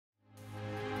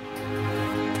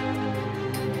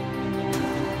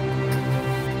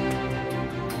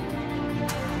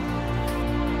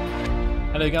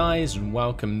Hello guys, and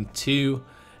welcome to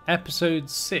episode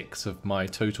 6 of my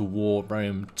Total War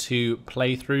Rome 2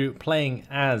 playthrough, playing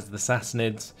as the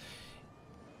Sassanids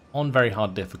on very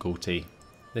hard difficulty.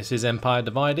 This is Empire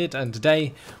Divided, and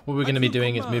today what we're going to be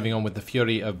doing is moving on with the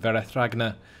Fury of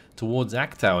Verethragnor towards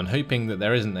Actau, and hoping that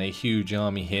there isn't a huge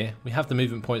army here. We have the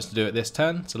movement points to do it this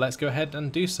turn, so let's go ahead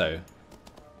and do so.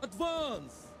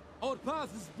 Advance! Our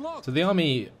path is blocked. So the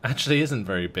army actually isn't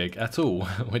very big at all,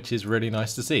 which is really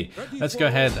nice to see. Let's go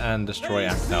ahead and destroy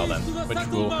Actau then, which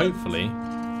will hopefully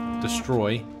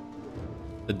destroy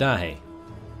the Dahe.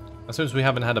 As soon as we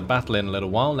haven't had a battle in a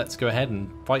little while, let's go ahead and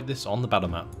fight this on the battle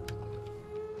map.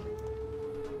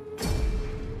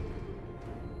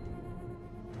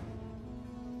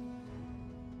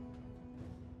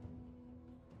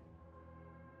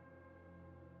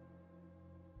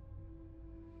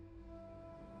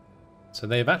 So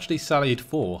they've actually sallied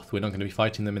forth. We're not going to be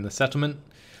fighting them in the settlement.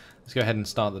 Let's go ahead and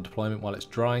start the deployment while it's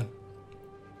dry.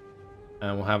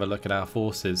 And we'll have a look at our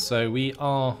forces. So we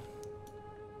are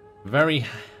very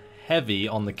heavy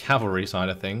on the cavalry side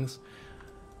of things.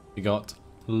 We got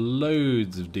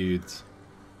loads of dudes.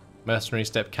 Mercenary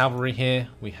Steppe Cavalry here.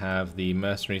 We have the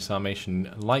Mercenary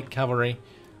Sarmatian Light Cavalry.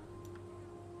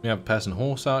 We have Person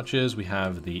Horse Archers. We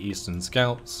have the Eastern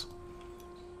Scouts.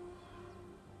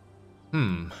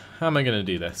 How am I going to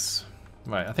do this?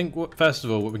 Right, I think first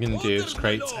of all what we're going to do is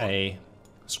create a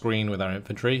screen with our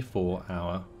infantry for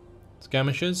our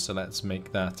skirmishers. So let's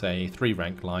make that a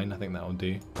 3-rank line. I think that will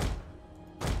do.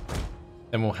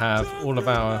 Then we'll have all of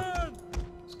our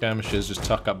skirmishers just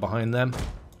tuck up behind them.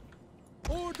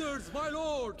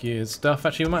 Good stuff.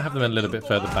 Actually, we might have them a little bit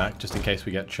further back just in case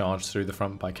we get charged through the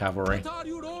front by cavalry. But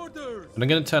I'm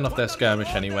going to turn off their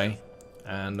skirmish anyway,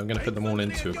 and I'm going to put them all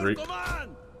into a group.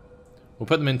 We'll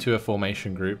put them into a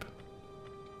formation group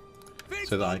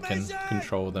so that I can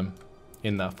control them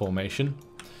in that formation.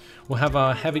 We'll have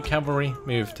our heavy cavalry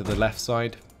move to the left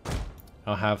side.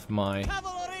 I'll have my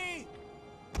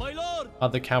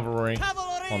other cavalry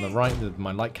on the right, with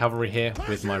my light cavalry here,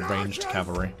 with my ranged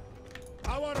cavalry.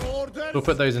 We'll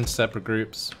put those into separate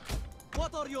groups.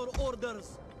 What are your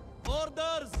orders?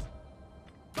 Orders!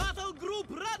 Battle group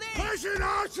ready!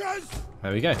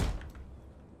 There we go.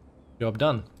 Job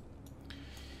done.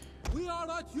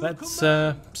 Let's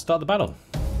start the battle.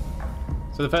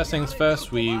 So the first things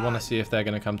first, we want to see if they're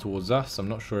going to come towards us. I'm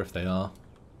not sure if they are.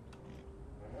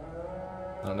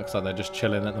 It looks like they're just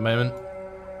chilling at the moment.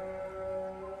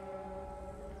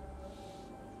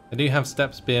 They do have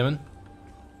steppe spearmen.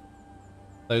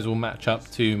 Those will match up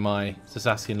to my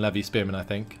Sassanian levy spearmen, I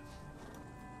think.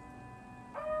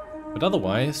 But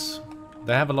otherwise,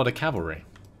 they have a lot of cavalry.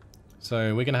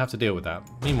 So we're going to have to deal with that.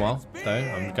 Meanwhile, though,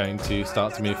 I'm going to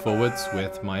start to move forwards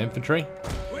with my infantry.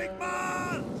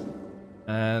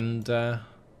 And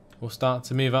we'll start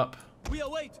to move up.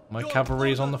 My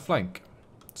cavalry is on the flank.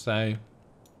 So,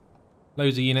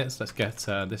 loads of units. Let's get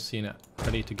this unit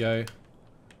ready to go.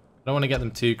 I don't want to get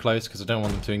them too close because I don't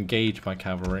want them to engage my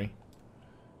cavalry.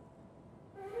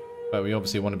 But we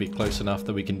obviously want to be close enough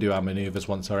that we can do our maneuvers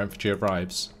once our infantry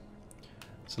arrives.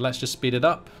 So let's just speed it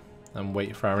up and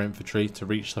wait for our infantry to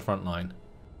reach the front line.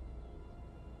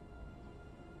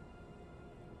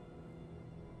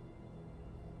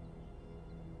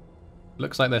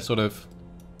 Looks like they're sort of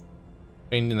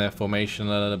changing their formation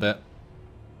a little bit,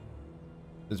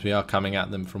 as we are coming at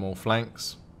them from all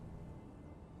flanks.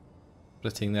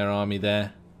 Splitting their army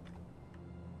there.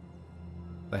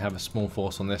 They have a small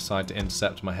force on this side to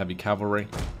intercept my heavy cavalry.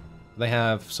 They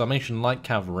have Sarmatian light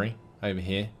cavalry over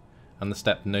here, and the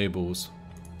steppe nobles.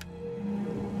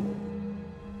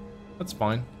 That's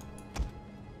fine.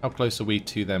 How close are we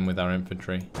to them with our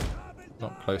infantry?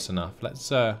 Not close enough.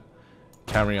 Let's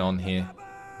carry on here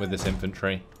with this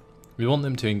infantry. We want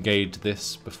them to engage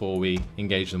this before we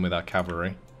engage them with our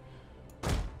cavalry.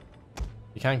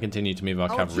 We can continue to move our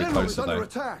cavalry closer though.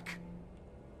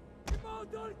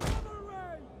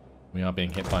 We are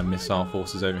being hit by missile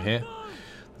forces over here.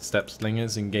 The steppe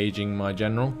slingers engaging my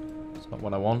general. It's not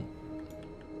what I want.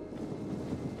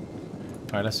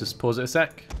 Alright, let's just pause it a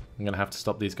sec. I'm going to have to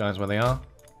stop these guys where they are.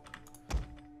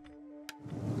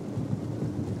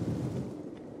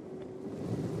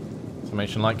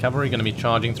 Sarmatian light cavalry going to be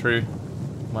charging through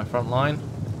my front line.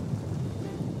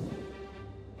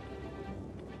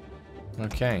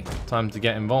 Okay, time to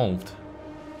get involved.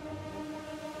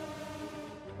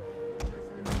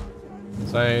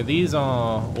 So these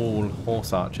are all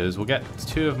horse archers. We'll get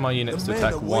 2 of my units to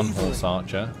attack 1 horse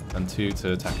archer and 2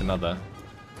 to attack another.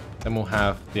 Then we'll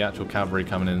have the actual cavalry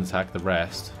come in and attack the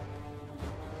rest.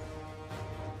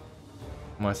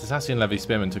 My Sassanian levy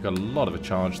spearmen took a lot of a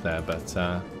charge there, but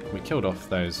we killed off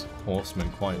those horsemen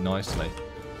quite nicely.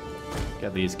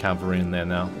 Get these cavalry in there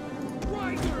now.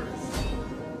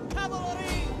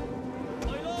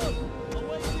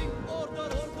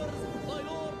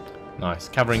 Nice.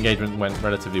 Cavalry engagement went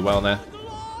relatively well there.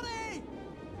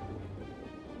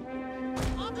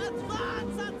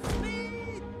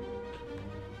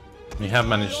 We have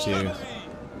managed to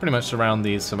pretty much surround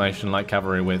these Sarmatian light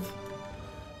cavalry with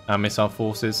our missile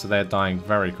forces, so they're dying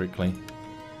very quickly.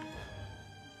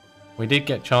 We did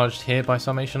get charged here by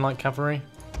Sarmatian light cavalry.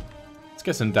 Let's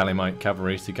get some Dalimite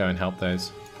cavalry to go and help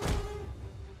those.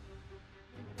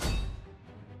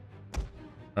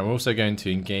 Right, we're also going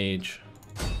to engage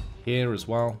here as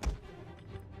well.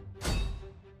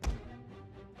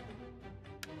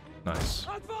 Nice.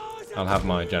 I'll have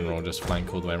my general just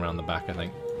flank all the way around the back, I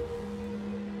think.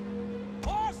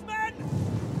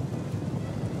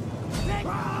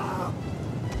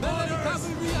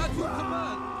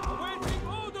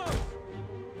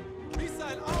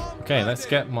 Okay, let's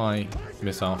get my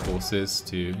missile forces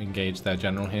to engage their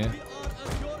general here.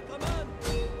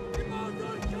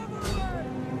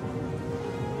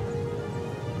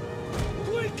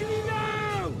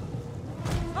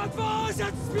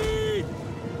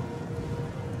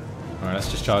 Alright,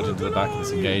 let's just charge into the back of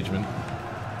this engagement.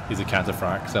 These are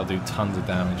cataphracts, they'll do tons of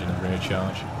damage in a rear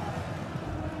charge.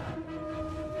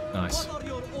 Nice.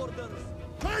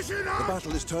 The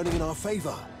battle is turning in our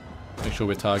favor. Make sure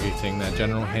we're targeting their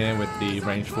general here with the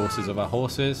ranged forces of our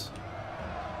horses.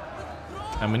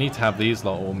 And we need to have these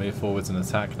lot all move forwards and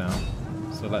attack now.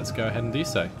 So let's go ahead and do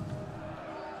so.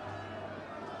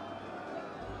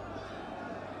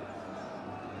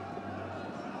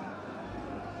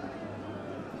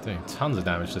 Doing tons of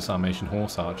damage to Sarmatian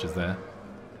horse archers there.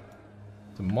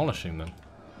 Demolishing them.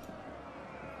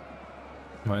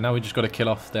 Right, now we just got to kill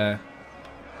off their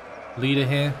leader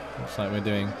here. Looks like we're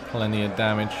doing plenty of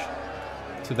damage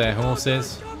to their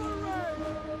horses.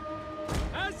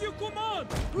 I'm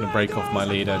going to break off my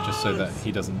leader just so that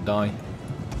he doesn't die.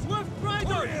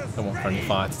 Don't want friendly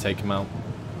fire to take him out.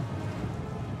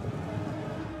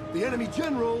 The enemy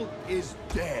general is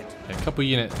dead. Okay, a couple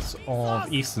units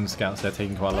of eastern scouts there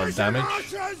taking quite a lot of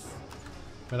damage.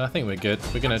 But I think we're good.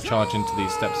 We're going to charge into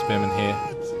these step spearmen here.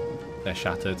 They're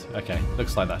shattered. Okay,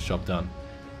 looks like that's job done.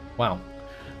 Wow,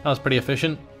 that was pretty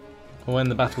efficient. We'll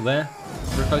end the battle there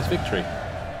for a close victory.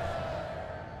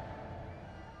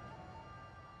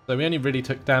 So we only really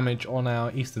took damage on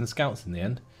our eastern scouts in the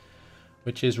end,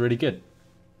 which is really good.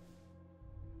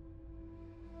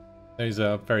 Those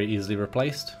are very easily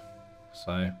replaced,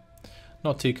 so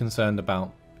not too concerned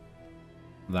about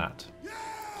that.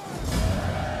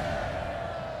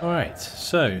 Alright,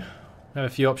 so we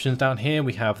have a few options down here.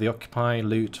 We have the Occupy,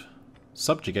 Loot,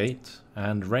 Subjugate,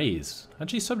 and Raise.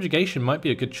 Actually, Subjugation might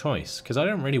be a good choice, because I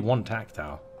don't really want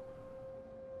Tactile.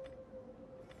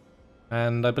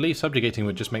 And I believe Subjugating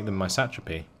would just make them my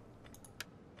satrapy.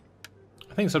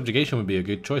 I think Subjugation would be a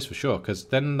good choice for sure, because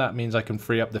then that means I can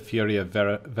free up the Fury of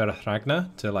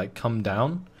Verathragna to like come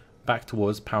down back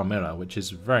towards Palmyra, which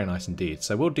is very nice indeed.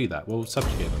 So we'll do that. We'll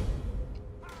subjugate them.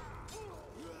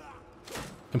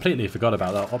 Completely forgot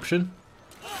about that option,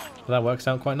 but that works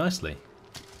out quite nicely.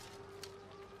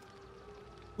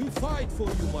 We fight for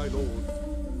you, my lord.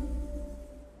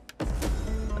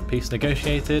 And peace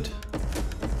negotiated,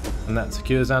 and that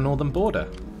secures our northern border.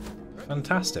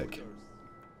 Fantastic.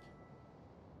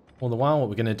 All the while, what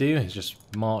we're going to do is just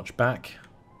march back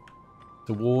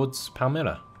towards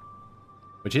Palmyra,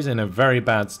 which is in a very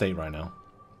bad state right now.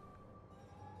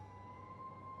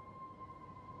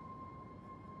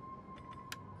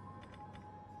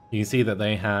 You can see that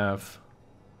they have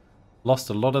lost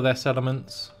a lot of their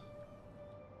settlements.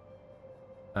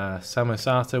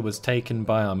 Samosata was taken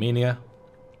by Armenia.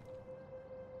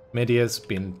 Media's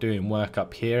been doing work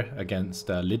up here against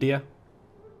Lydia.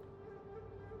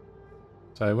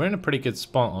 So we're in a pretty good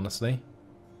spot, honestly.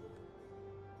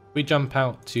 We jump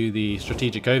out to the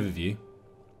strategic overview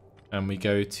and we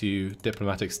go to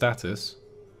diplomatic status.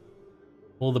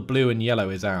 All the blue and yellow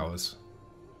is ours.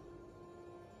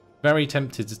 Very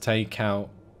tempted to take out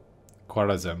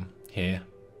Khwarezm here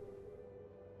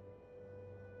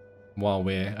while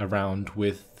we're around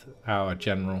with our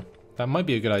general. That might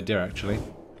be a good idea, actually.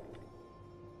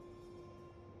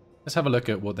 Let's have a look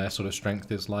at what their sort of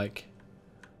strength is like.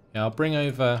 Yeah, I'll bring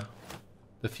over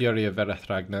the Fury of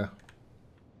Verathragna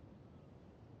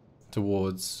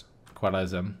towards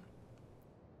Khwarezm,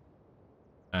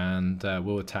 and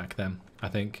we'll attack them, I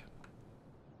think.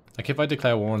 Like, if I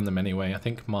declare war on them anyway, I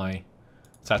think my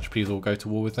satrapies will go to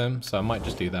war with them, so I might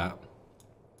just do that.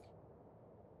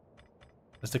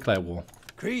 Let's declare war.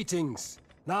 Greetings.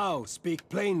 Now speak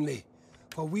plainly,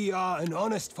 for we are an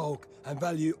honest folk and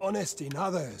value honesty in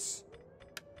others.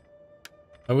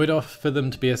 I would offer them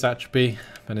to be a satrapy,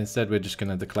 but instead we're just going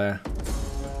to declare.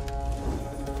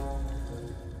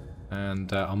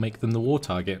 And I'll make them the war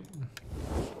target.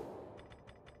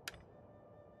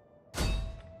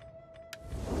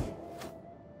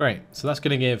 Great, so that's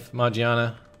going to give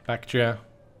Margiana, Bactria,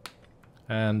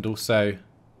 and also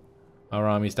our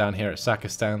armies down here at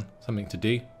Sakistan something to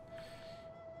do.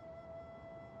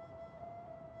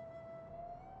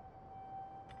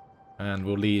 And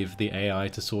we'll leave the AI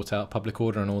to sort out public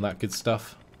order and all that good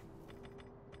stuff.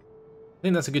 I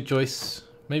think that's a good choice.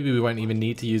 Maybe we won't even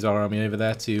need to use our army over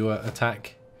there to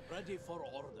attack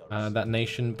that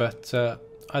nation, but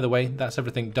either way, that's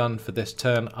everything done for this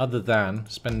turn other than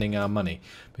spending our money,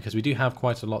 because we do have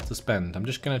quite a lot to spend. I'm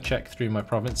just going to check through my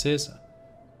provinces.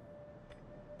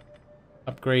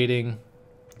 Upgrading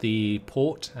the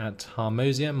port at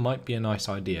Hormizd might be a nice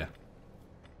idea.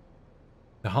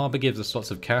 The harbour gives us lots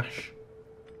of cash.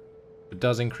 It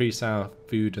does increase our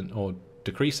food or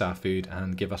decrease our food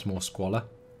and give us more squalor.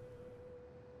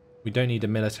 We don't need a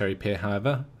military pier,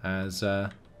 however, as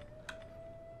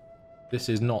this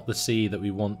is not the sea that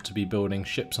we want to be building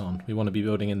ships on. We want to be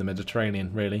building in the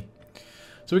Mediterranean, really.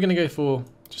 So we're going to go for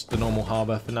just the normal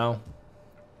harbour for now.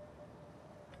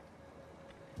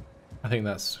 I think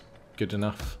that's good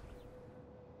enough.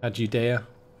 At Judea,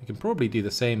 we can probably do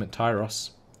the same at Tyros.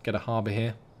 Get a harbour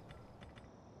here.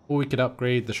 Or we could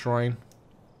upgrade the shrine.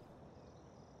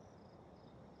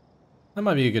 That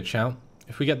might be a good shout.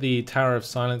 If we get the Tower of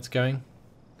Silence going,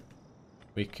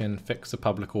 we can fix the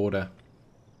public order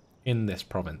in this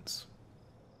province.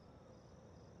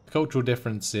 Cultural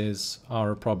differences are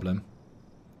a problem.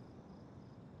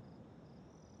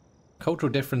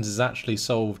 Cultural difference is actually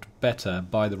solved better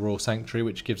by the Royal Sanctuary,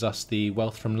 which gives us the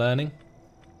wealth from learning.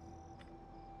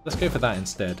 Let's go for that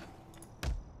instead.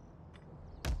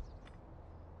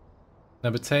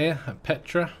 Nabatea at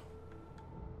Petra.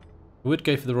 We would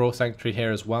go for the Royal Sanctuary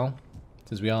here as well,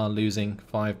 since we are losing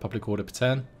 5 public order per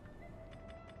turn.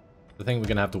 I think we're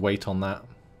going to have to wait on that.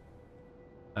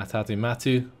 At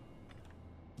Adimatu,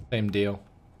 same deal.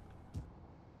 I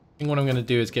think what I'm going to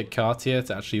do is get Cartier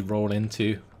to actually roll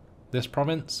into this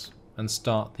province and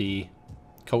start the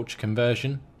culture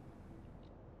conversion.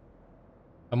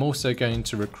 I'm also going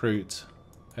to recruit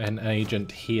an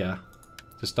agent here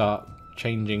to start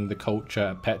changing the culture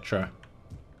at Petra.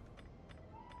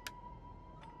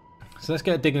 So let's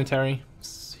get a dignitary.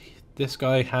 This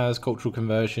guy has cultural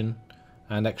conversion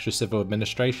and extra civil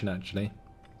administration, actually.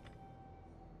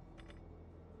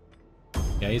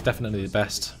 Yeah, he's definitely the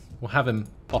best. We'll have him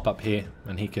pop up here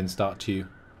and he can start to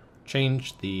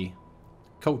change the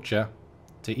culture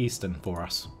to Eastern for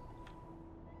us.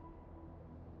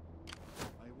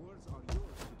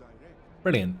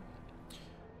 Brilliant.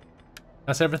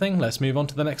 That's everything. Let's move on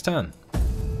to the next turn.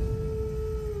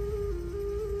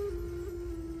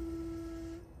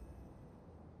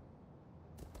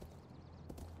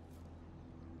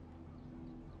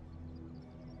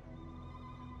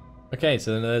 Okay,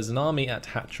 so there's an army at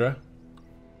Hatra.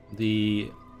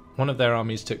 One of their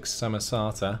armies took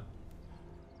Samosata.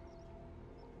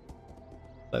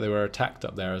 So they were attacked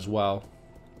up there as well.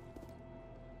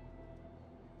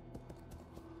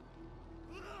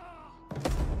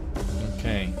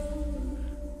 Okay.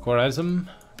 Khwarezm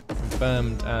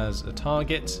confirmed as a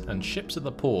target, and ships at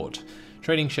the port.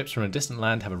 Trading ships from a distant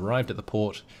land have arrived at the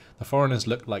port. The foreigners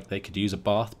look like they could use a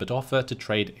bath, but offer to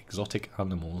trade exotic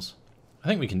animals. I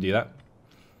think we can do that.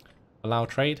 Allow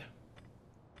trade.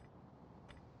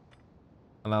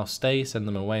 Allow stay, send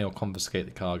them away, or confiscate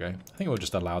the cargo. I think we'll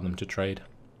just allow them to trade.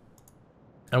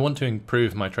 I want to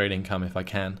improve my trade income if I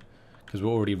can, because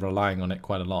we're already relying on it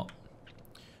quite a lot.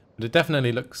 But it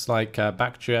definitely looks like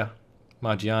Bactria,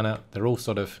 Margiana, they're all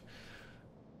sort of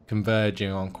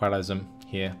converging on Khwarezm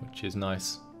here, which is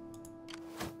nice.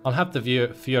 I'll have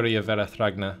the Fury of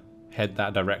Verathragna head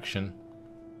that direction,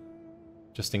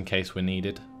 just in case we're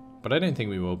needed, but I don't think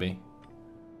we will be.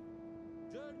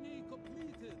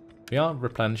 We are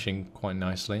replenishing quite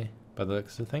nicely by the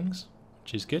looks of things,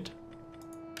 which is good.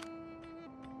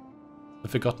 The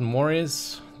Forgotten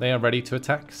Warriors, they are ready to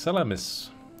attack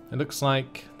Salamis. It looks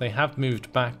like they have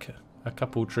moved back a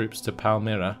couple troops to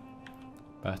Palmyra,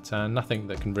 but nothing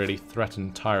that can really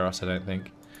threaten Tyros, I don't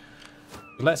think.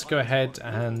 But let's go ahead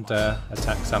and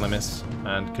attack Salamis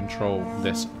and control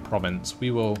this province.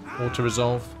 We will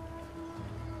auto-resolve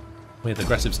with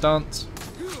aggressive stance,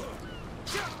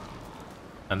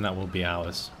 and that will be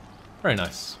ours. Very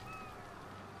nice.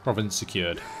 Province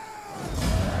secured.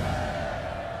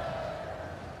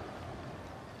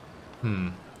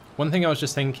 One thing I was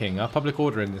just thinking, our public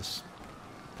order in this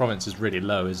province is really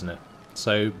low, isn't it?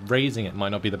 So raising it might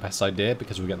not be the best idea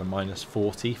because we'll get the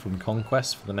 -40 from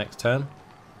conquest for the next turn.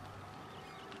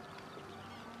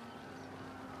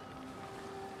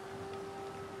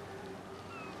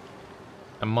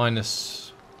 And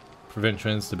minus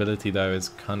provincial instability though is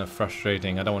kind of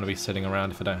frustrating. I don't want to be sitting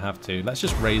around if I don't have to. Let's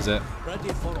just raise it.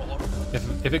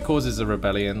 If it causes a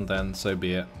rebellion, then so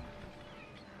be it.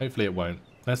 Hopefully it won't.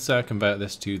 Let's convert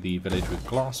this to the village with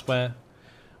glassware.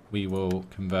 We will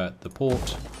convert the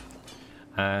port.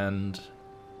 And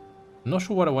I'm not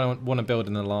sure what I want to build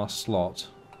in the last slot.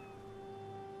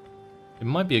 It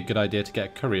might be a good idea to get a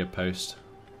courier post,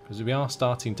 because we are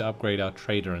starting to upgrade our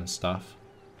trader and stuff.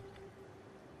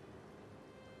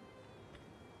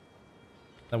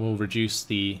 That will reduce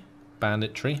the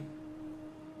banditry.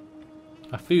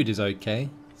 Our food is okay,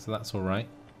 so that's alright.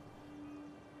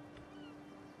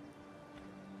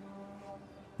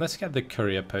 Let's get the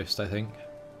courier post, I think.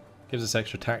 Gives us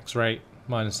extra tax rate,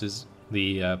 minuses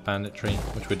the banditry,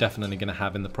 which we're definitely going to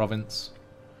have in the province.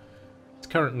 It's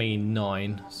currently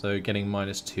 9, so getting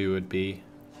 -2 would be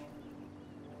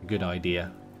a good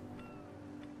idea.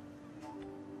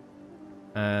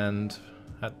 And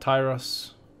at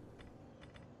Tyros,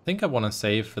 I think I want to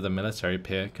save for the military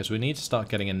pier, because we need to start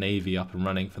getting a navy up and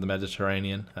running for the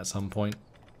Mediterranean at some point.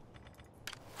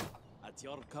 At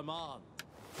your command.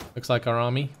 Looks like our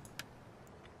army,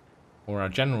 or our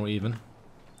general even,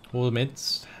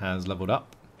 Hormizd, has leveled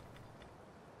up.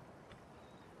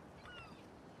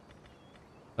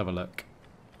 Have a look.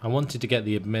 I wanted to get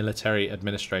the military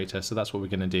administrator, so that's what we're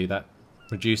going to do. That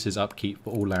reduces upkeep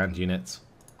for all land units.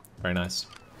 Very nice.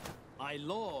 My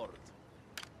lord,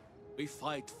 we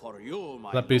fight for you,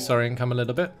 my That boosts our income a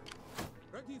little bit.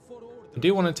 Ready for order. I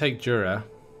do want to take Jura,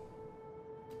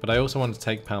 but I also want to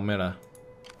take Palmyra.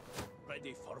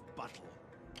 Ready for battle.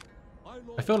 My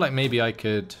lord, I feel like maybe I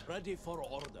could Ready for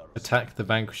orders. attack the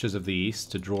Vanquishers of the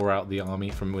East to draw out the army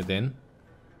from within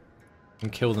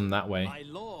and kill them that way. My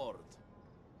lord.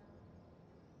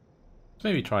 Let's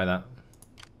maybe try that.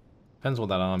 Depends what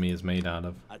that army is made out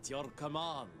of. At your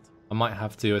command. I might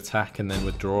have to attack and then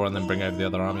withdraw and then bring over the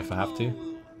other army if I have to.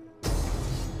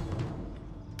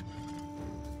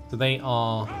 So they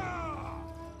are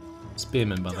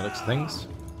spearmen by the looks of things.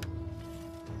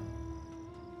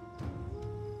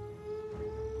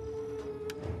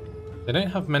 They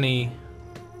don't have many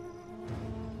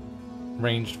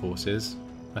ranged forces.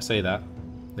 I say that.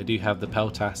 They do have the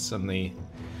peltasts and the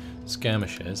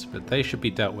skirmishers, but they should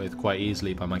be dealt with quite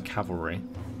easily by my cavalry.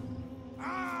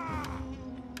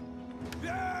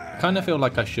 I kind of feel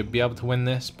like I should be able to win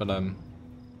this, but I'm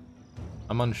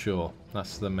unsure.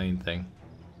 That's the main thing.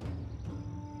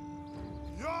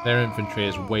 Their infantry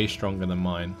is way stronger than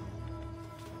mine.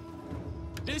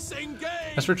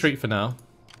 Disengage. Let's retreat for now.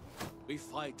 We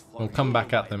fight for We'll come you,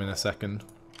 back at my them in a second.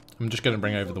 I'm just going to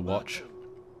bring over the watch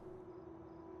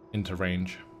into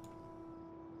range.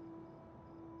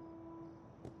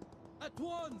 at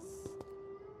once.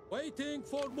 Waiting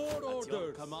for more At your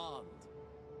orders. command.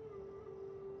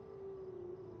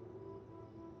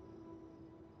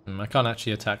 I can't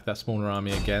actually attack that smaller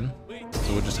army again,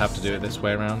 so we'll just have to do it this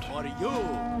way around. For you,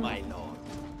 my lord.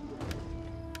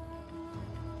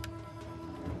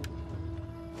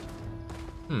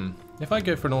 If I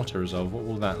go for an auto-resolve, what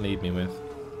will that leave me with?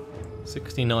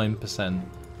 69%.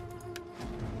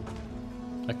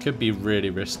 That could be really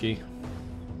risky.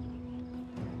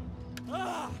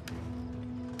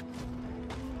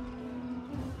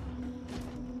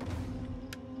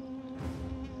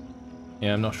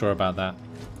 Yeah, I'm not sure about that.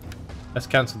 Let's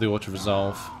cancel the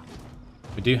auto-resolve.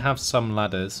 We do have some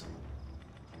ladders.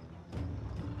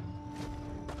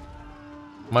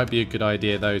 Might be a good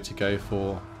idea though to go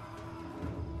for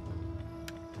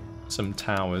some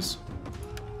towers.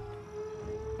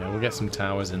 Yeah, we'll get some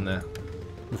towers in there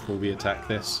before we attack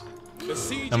this.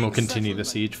 And we'll continue the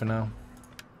siege for now.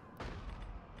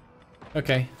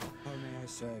 Okay. How may I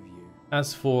serve you?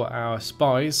 As for our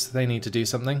spies, they need to do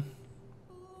something.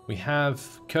 We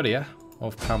have Courier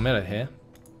of Palmyra here.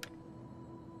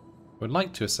 Would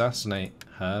like to assassinate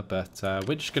her, but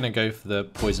we're just going to go for the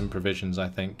poison provisions, I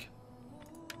think.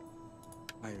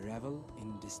 I revel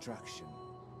in destruction.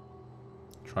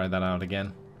 Try that out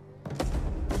again.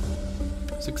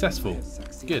 Successful.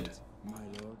 Good. My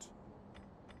lord.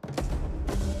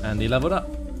 And he leveled up.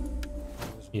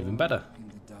 Even better. In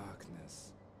the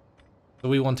darkness. So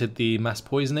we wanted the mass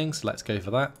poisoning, so let's go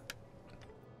for that.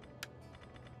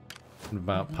 What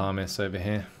about Parmis over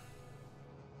here?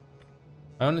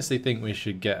 I honestly think we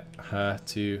should get her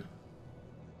to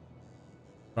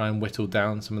try and whittle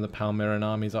down some of the Palmyran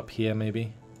armies up here,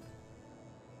 maybe.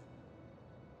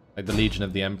 like the Legion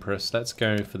of the Empress. Let's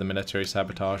go for the military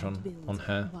sabotage on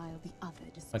her.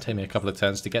 Might take me a couple of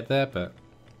turns to get there, but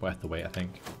worth the wait, I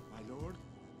think.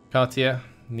 Cartier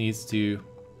needs to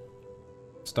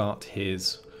start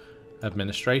his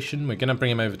administration. We're going to bring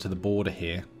him over to the border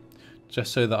here,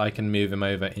 just so that I can move him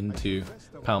over into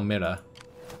Palmyra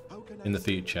in the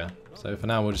future. So for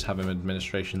now, we'll just have him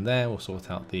administration there. We'll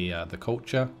sort out the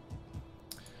culture.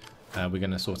 We're going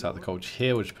to sort out the culture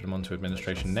here. We'll just put him onto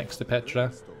administration next to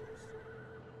Petra.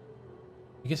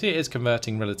 You can see it is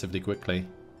converting relatively quickly.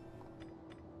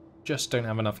 Just don't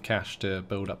have enough cash to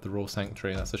build up the Royal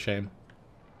Sanctuary. That's a shame.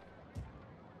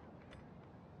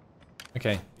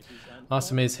 Okay,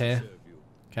 Artemis here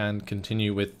can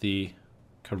continue with the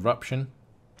corruption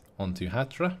onto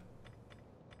Hatra.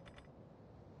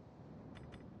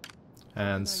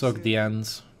 And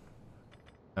Sogdians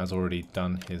has already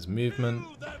done his movement.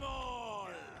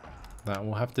 That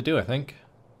will have to do, I think.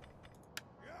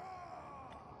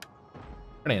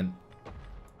 Brilliant.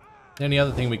 The only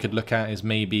other thing we could look at is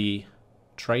maybe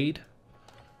trade.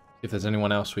 If there's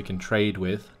anyone else we can trade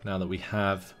with, now that we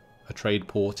have a trade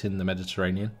port in the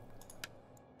Mediterranean.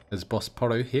 There's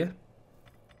Bosporo here.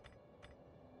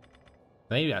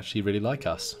 They actually really like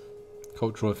us.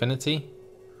 Cultural affinity.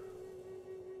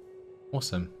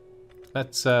 Awesome.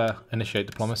 Let's initiate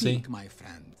diplomacy. Speak, my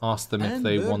friend, ask them if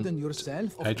they want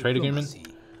a trade agreement.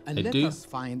 and They let do. us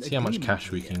find See how much agreement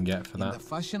cash we here can get for in that. the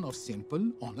fashion of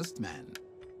simple, honest man.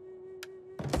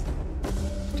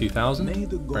 2,000. May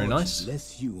the Very gods nice.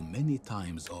 bless you many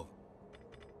times over.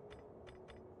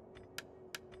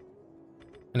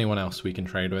 Anyone else we can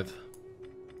trade with?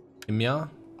 Imyar?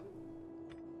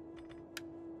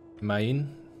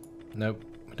 Main? Nope.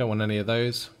 We don't want any of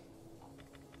those.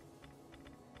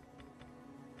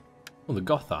 Oh, the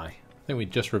Gothai. I think we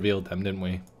just revealed them, didn't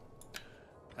we?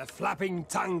 A flapping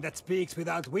tongue that speaks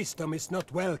without wisdom is not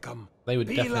welcome. They would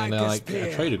Be definitely like a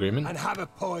spear trade agreement. and have a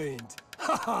point.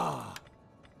 Ha ha!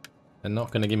 They're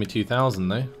not going to give me 2,000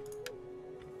 though. They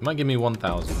might give me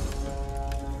 1,000.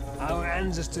 Our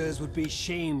ancestors would be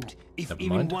shamed if Never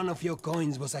even mind. one of your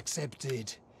coins was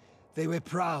accepted. They were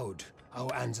proud,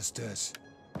 our ancestors.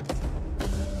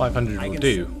 500 will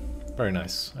do. Very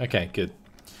nice. Okay, good.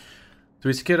 So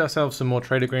we secured ourselves some more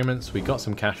trade agreements. We got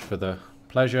some cash for the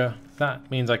pleasure. That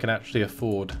means I can actually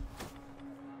afford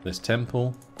this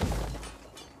temple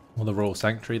or the Royal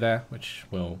Sanctuary there, which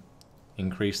will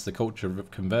increase the culture of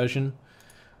conversion.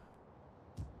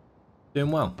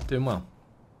 Doing well, doing well.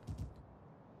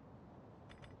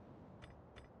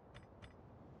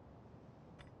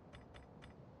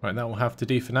 Right, that will have to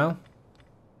do for now.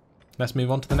 Let's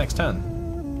move on to the next turn.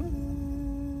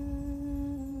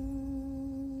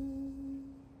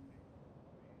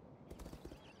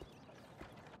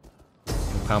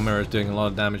 Palmyra is doing a lot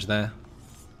of damage there.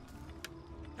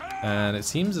 And it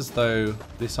seems as though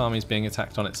this army is being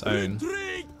attacked on its own,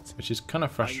 which is kind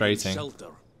of frustrating.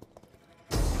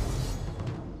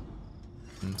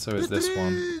 And so is this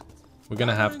one. We're going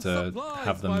to have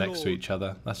them next to each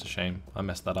other. That's a shame. I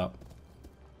messed that up.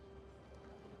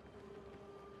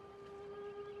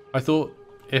 I thought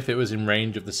if it was in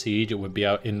range of the siege, it would be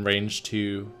out in range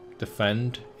to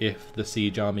defend if the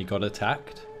siege army got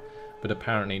attacked, but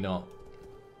apparently not.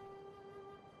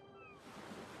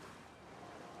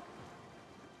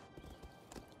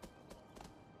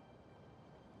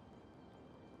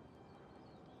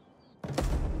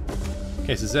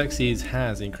 Okay, so Xerxes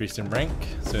has increased in rank,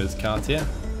 so has Cartier.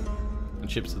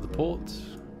 And ships to the port,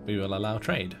 we will allow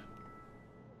trade.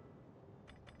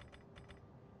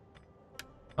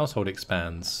 Household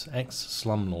expands.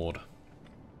 Ex-slumlord.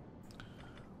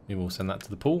 We will send that to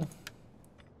the pool.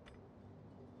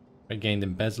 Rate gained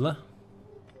embezzler.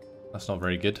 That's not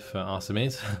very good for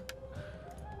Artemis.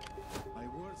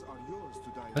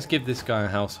 Let's give this guy a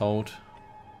household.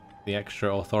 The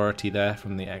extra authority there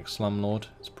from the ex-slumlord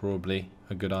is probably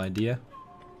a good idea.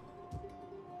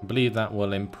 I believe that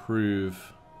will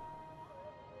improve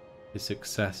his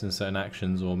success in certain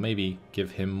actions, or maybe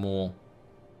give him more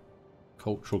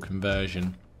cultural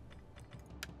conversion.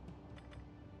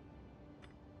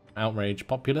 Outrage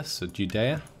populace at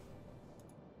Judea.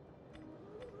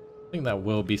 I think that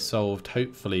will be solved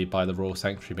hopefully by the Royal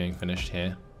Sanctuary being finished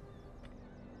here.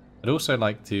 I'd also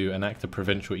like to enact a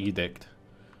provincial edict.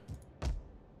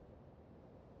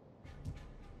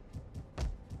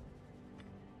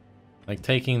 Like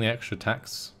taking the extra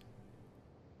tax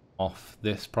off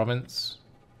this province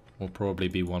will probably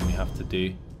be one we have to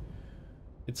do.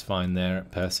 It's fine there at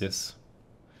Perseus.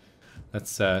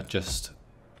 Let's just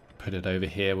put it over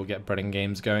here. We'll get breeding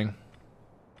games going.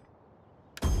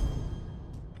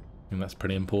 And that's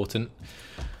pretty important.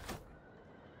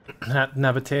 at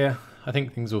Nabatea. I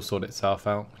think things will sort itself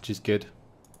out, which is good.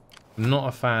 I'm not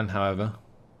a fan, however,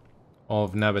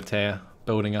 of Nabatea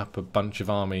building up a bunch of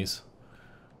armies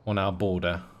on our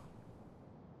border.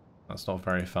 That's not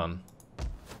very fun.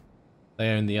 They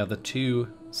own the other 2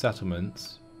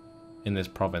 settlements in this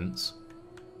province.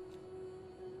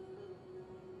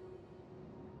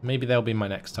 Maybe they'll be my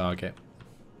next target.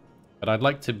 But I'd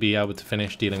like to be able to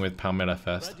finish dealing with Palmyra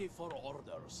first. Ready for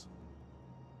orders.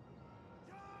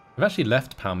 We've actually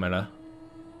left Palmyra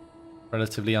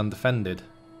relatively undefended.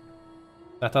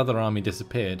 That other army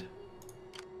disappeared.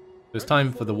 It's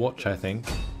time for the watch, I think,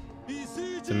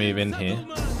 to move in here.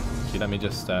 Actually, let me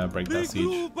just break that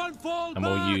siege, and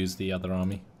we'll use the other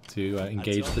army to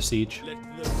engage the siege.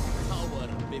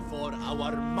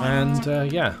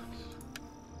 And yeah,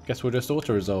 guess we'll just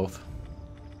auto-resolve.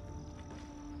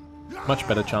 Much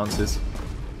better chances.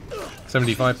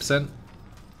 75%.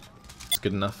 It's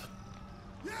good enough.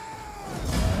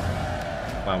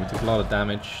 Wow, we took a lot of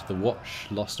damage. The watch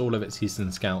lost all of its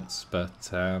Eastern scouts,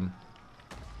 but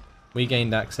we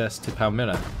gained access to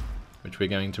Palmyra, which we're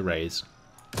going to raise.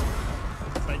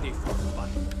 Ready for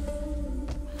battle.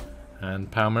 And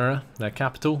Palmyra, their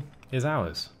capital, is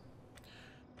ours.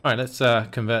 Alright, let's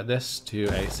convert this to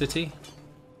a city.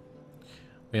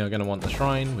 We are going to want the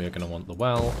shrine, we are going to want the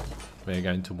well, we are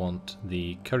going to want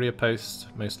the courier post,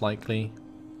 most likely.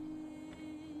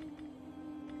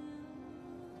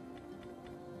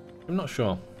 I'm not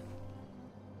sure.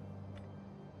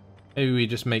 Maybe we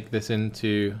just make this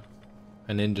into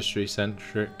an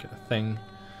industry-centric thing.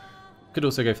 Could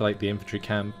also go for like the infantry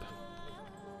camp.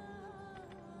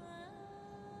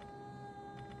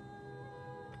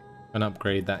 And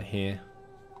upgrade that here.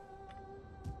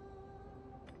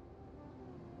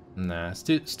 Nah,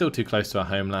 it's still too close to our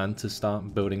homeland to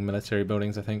start building military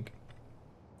buildings, I think.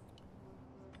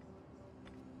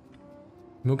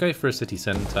 We'll go for a city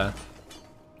centre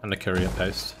and a courier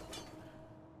post.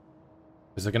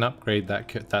 Because I can upgrade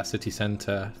that city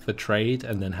centre for trade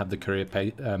and then have the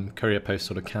courier post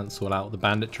sort of cancel out the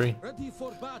banditry. Ready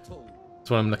for battle. That's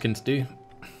what I'm looking to do.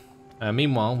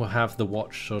 Meanwhile, we'll have the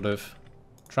watch sort of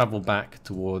travel back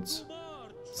towards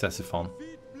Ctesiphon.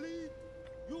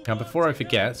 Now, before I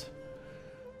forget,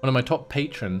 one of my top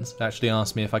patrons actually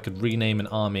asked me if I could rename an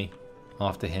army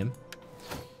after him.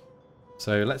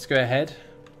 So let's go ahead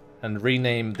and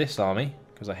rename this army,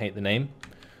 because I hate the name,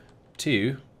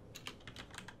 to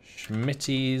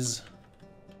Schmitty's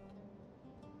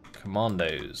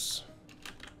Commandos.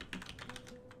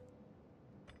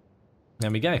 There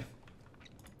we go.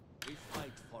 We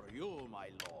fight for you, my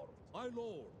lord. My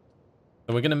lord.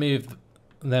 So we're going to move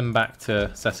them back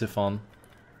to Ctesiphon.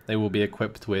 They will be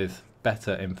equipped with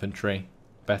better infantry,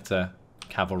 better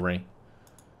cavalry.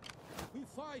 We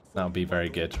fight for That'll be very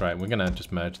good. Right, we're going to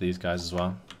just merge these guys as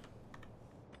well.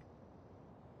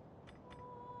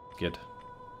 Good.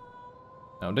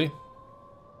 That'll do.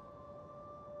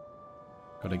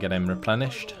 Got to get him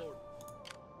replenished.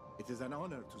 It is an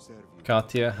honor to serve you.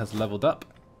 Cartier has leveled up.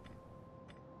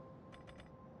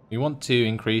 We want to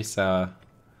increase our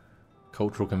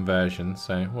cultural conversion,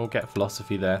 so we'll get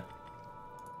philosophy there.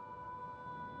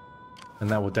 And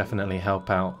that will definitely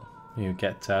help out. You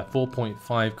get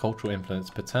 4.5 cultural influence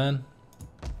per turn,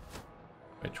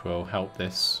 which will help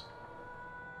this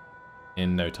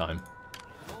in no time.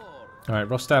 Alright,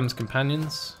 Rostam's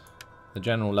companions. The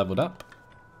general leveled up.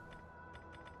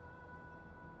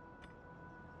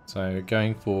 So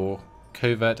going for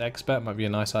covert expert might be a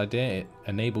nice idea. It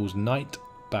enables night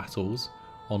battles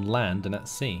on land and at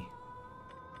sea.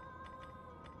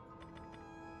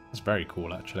 That's very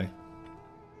cool, actually.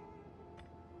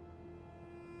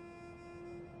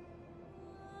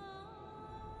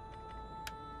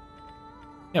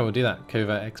 Yeah, we'll do that.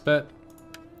 Covert expert.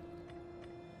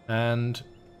 And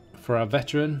for our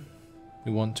veteran,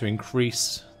 we want to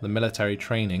increase the military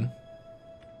training.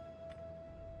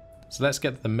 So let's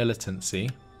get the militancy,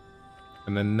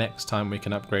 and then next time we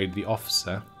can upgrade the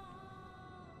officer,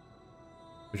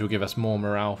 which will give us more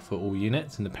morale for all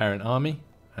units in the parent army,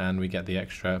 and we get the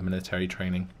extra military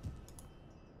training.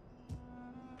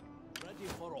 Ready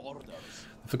for orders.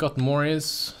 The Forgotten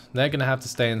Warriors, they're going to have to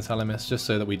stay in Salamis just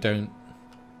so that we don't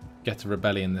get a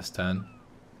rebellion this turn.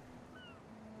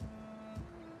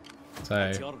 So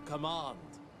At your command.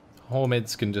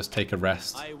 Hormizd can just take a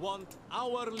rest, I want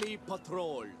hourly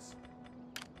patrols.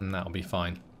 and that'll be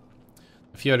fine.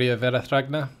 Fury of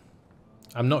Erethragna,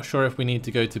 I'm not sure if we need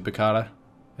to go to Bukhara,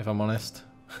 if I'm honest.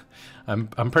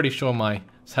 I'm pretty sure my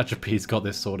satrapy's got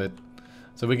this sorted.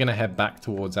 So we're going to head back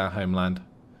towards our homeland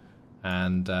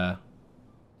and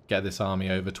get this army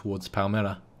over towards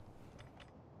Palmyra.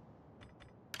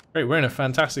 Great, we're in a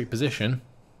fantastic position.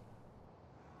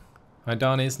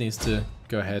 Hydanes needs to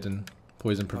go ahead and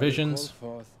poison provisions.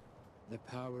 The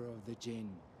power of the Jinn.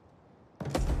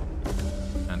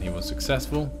 And he was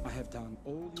successful. I have done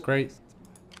all It's great.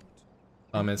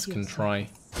 Hormizd can try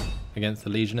against the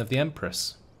Legion of the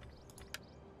Empress.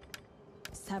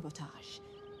 Sabotage.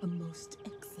 A most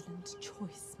excellent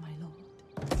choice, my lord.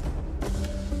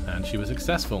 And she was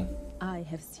successful. I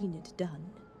have seen it done.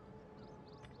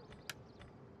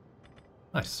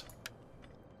 Nice.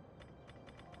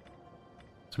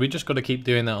 So we just got to keep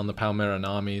doing that on the Palmyran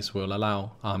armies. We'll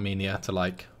allow Armenia to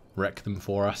like wreck them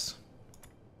for us.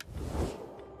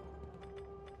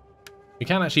 We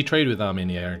can actually trade with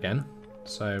Armenia again,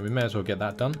 so we may as well get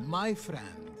that done. My friend,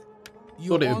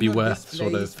 Thought it would be worth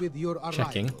sort of with your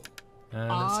checking,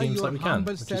 and it seems like we can,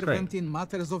 which is great. In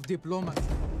matters of diplomacy.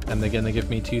 And they're going to give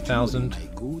me 2,000 My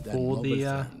good and for noble the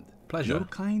friend, pleasure. Your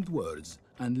kind words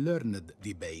and learned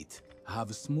debate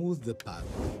have smoothed the path.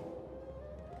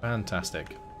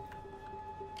 Fantastic.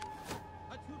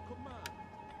 At your command.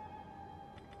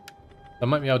 I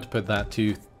might be able to put that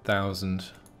 2,000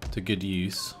 to good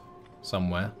use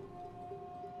somewhere.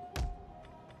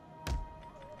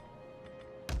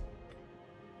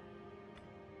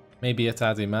 Maybe at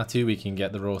Adimatu we can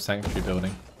get the Royal Sanctuary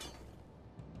building,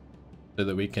 so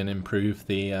that we can improve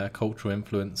the cultural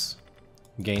influence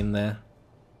gain there.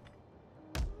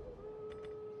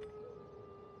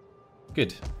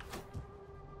 Good.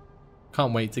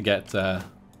 Can't wait to get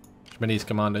Hormizd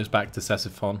commandos back to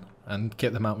Ctesiphon and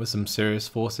get them out with some serious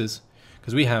forces,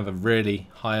 because we have a really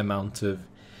high amount of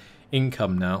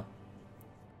income now,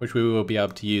 which we will be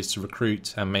able to use to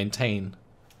recruit and maintain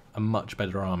a much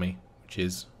better army, which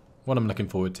is what I'm looking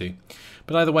forward to.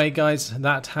 But either way, guys,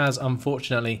 that has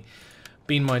unfortunately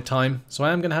been my time, so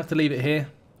I am going to have to leave it here.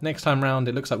 Next time round,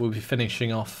 it looks like we'll be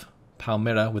finishing off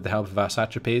Palmyra with the help of our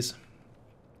satrapies,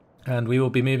 and we will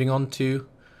be moving on to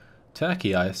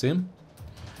Turkey, I assume.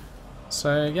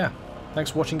 So yeah,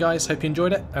 thanks for watching, guys. Hope you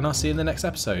enjoyed it, and I'll see you in the next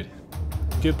episode.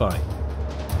 Goodbye.